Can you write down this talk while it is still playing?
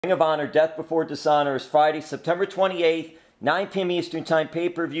Ring of Honor Death Before Dishonor is Friday, September 28th, 9 p.m. Eastern Time,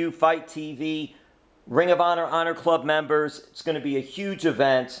 pay-per-view, FITE TV, Ring of Honor Honor Club members. It's going to be a huge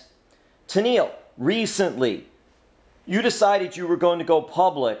event. Tenille, recently, you decided you were going to go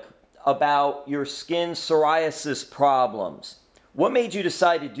public about your skin psoriasis problems. What made you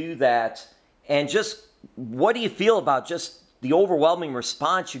decide to do that? And just what do you feel about just the overwhelming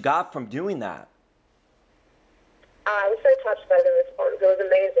response you got from doing that? I was so touched by the response. It was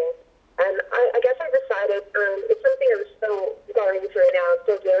amazing. And I guess I decided it's something I'm still going through now,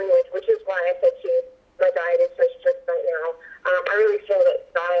 still dealing with, which is why I said to you, my diet is so strict right now. I really feel that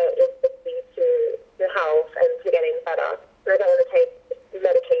diet is the key to health and to getting better. And I don't want to take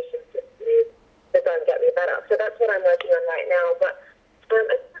medications that don't get me better. So that's what I'm working on right now. But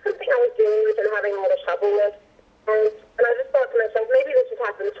it's something I was dealing with and having a lot of trouble with. And I just thought to myself, maybe this has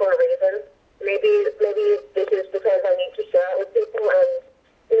happened for a reason. Maybe this is because I need to share it with people. And,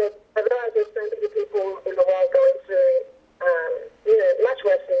 I realize there's so many people in the world going through, much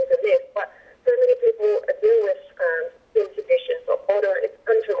worse things than this. But so many people deal with skin conditions or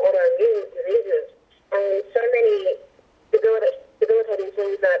autoimmune diseases. And so many debilitating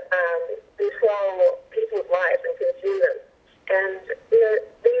things that control people's lives and consume them. And,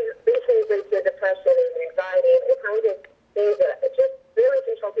 these things lead to depression and anxiety and all kinds of things that just really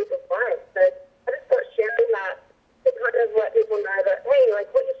control people's lives. So I just thought sharing that to kind of let people know that, hey, like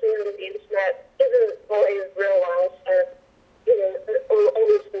what you're seeing on the internet isn't always real life, and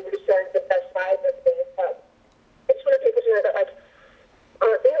obviously we show the best sides of things. But I just want people to know that, like,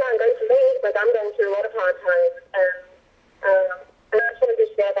 things aren't going to me. Like, I'm going through a lot of hard times, and I just wanted to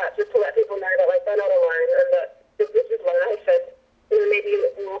share that just to let people know that, like, they're not alone, and that this is life, and maybe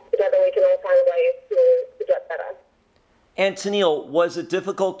together we can all find ways to get better. And Tenille, was it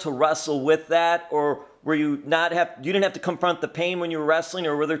difficult to wrestle with that, or were you you didn't have to confront the pain when you were wrestling,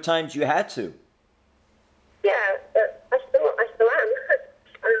 or were there times you had to? Yeah, I still am.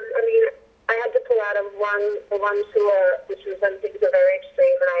 I mean, I had to pull out of one tour, which was when things were very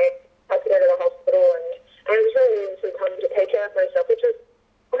extreme, and I had to go to the hospital, and I was really needing some time to take care of myself, which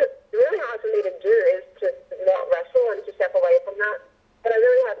was really hard for me to do, is to not wrestle and to step away from that. But I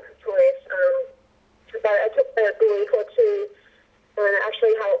really had no choice. But I took a week or two, and it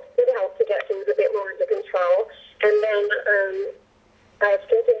actually did help to get things a bit more under control. And then I've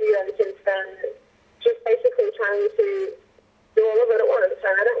continued ever since then, just basically trying to do all of it at once.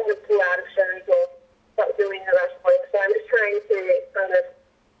 And I don't want to pull out of shows or stop doing the wrestling. So I'm just trying to kind of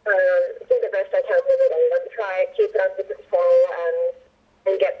do the best I can with it all and try to keep it under control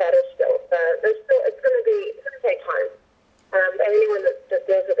and get better still. So it's going to take time. Anyone that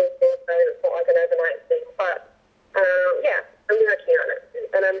deals with these things knows it's not like an overnight thing. But yeah, I'm working on it,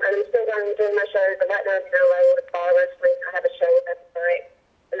 and I'm still doing my shows. I'm right now in LA with bar wrestling. I have a show with them tonight,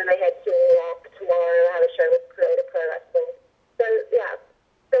 and then I head to New York tomorrow. I have a show with Creative Pro Wrestling. So yeah,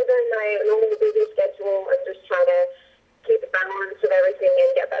 still doing my normal busy schedule and just trying to keep a balance of everything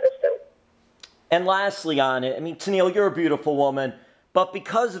and get better still. And lastly on it, I mean, Tenille, you're a beautiful woman, but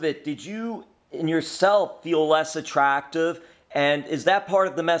because of it, did you in yourself feel less attractive? And is that part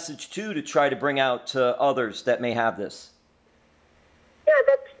of the message too, to try to bring out to others that may have this? Yeah,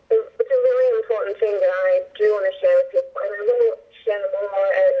 it's a really important thing that I do want to share with people, and I will share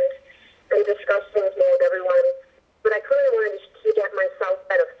more and discuss things more with everyone. But I kind of wanted to get myself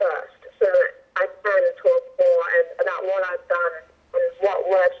better first, so that I can talk more about what I've done and what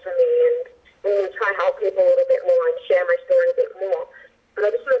works for me, and really try to help people a little bit more and share my story a bit more. But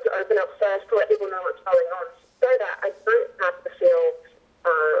I just wanted to open up first to let people know what's going on, so that I don't have to feel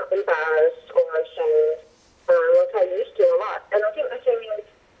embarrassed or ashamed, like I used to a lot. And I think the thing is,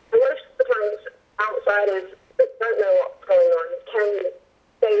 a lot of the times outsiders that don't know what's going on can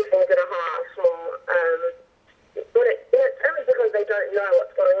say things that are harsh, or but it's only because they don't know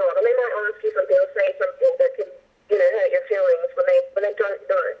what's going on. And they might ask you something or say something that can, hurt your feelings when they don't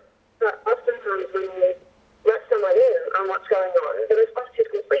know. But oftentimes when you let someone in on what's going on, the response is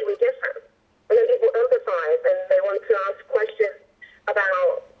completely different. And then people empathize and they want to ask questions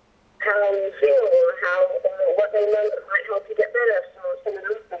about how you feel or what they know that might help you get better. So someone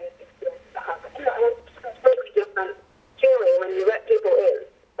else may experience that. It's a completely different feeling when you let people in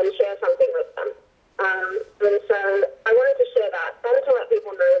and share something with them. And so I wanted to share that. I wanted to let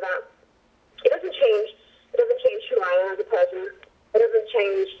people know that it doesn't change who I am as a person. It doesn't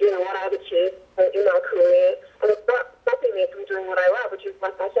change, what I've achieved in my career. And it's not stopping me from doing what I love, which is,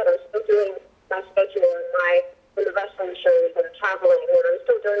 like I said, I'm still doing my schedule and the wrestling shows and traveling, and I'm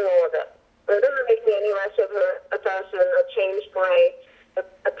still doing all of it. But it doesn't make me any less of a person or change my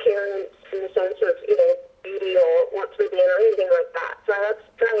appearance in the sense of, beauty or what to be or anything like that. So that's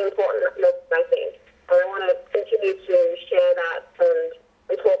very important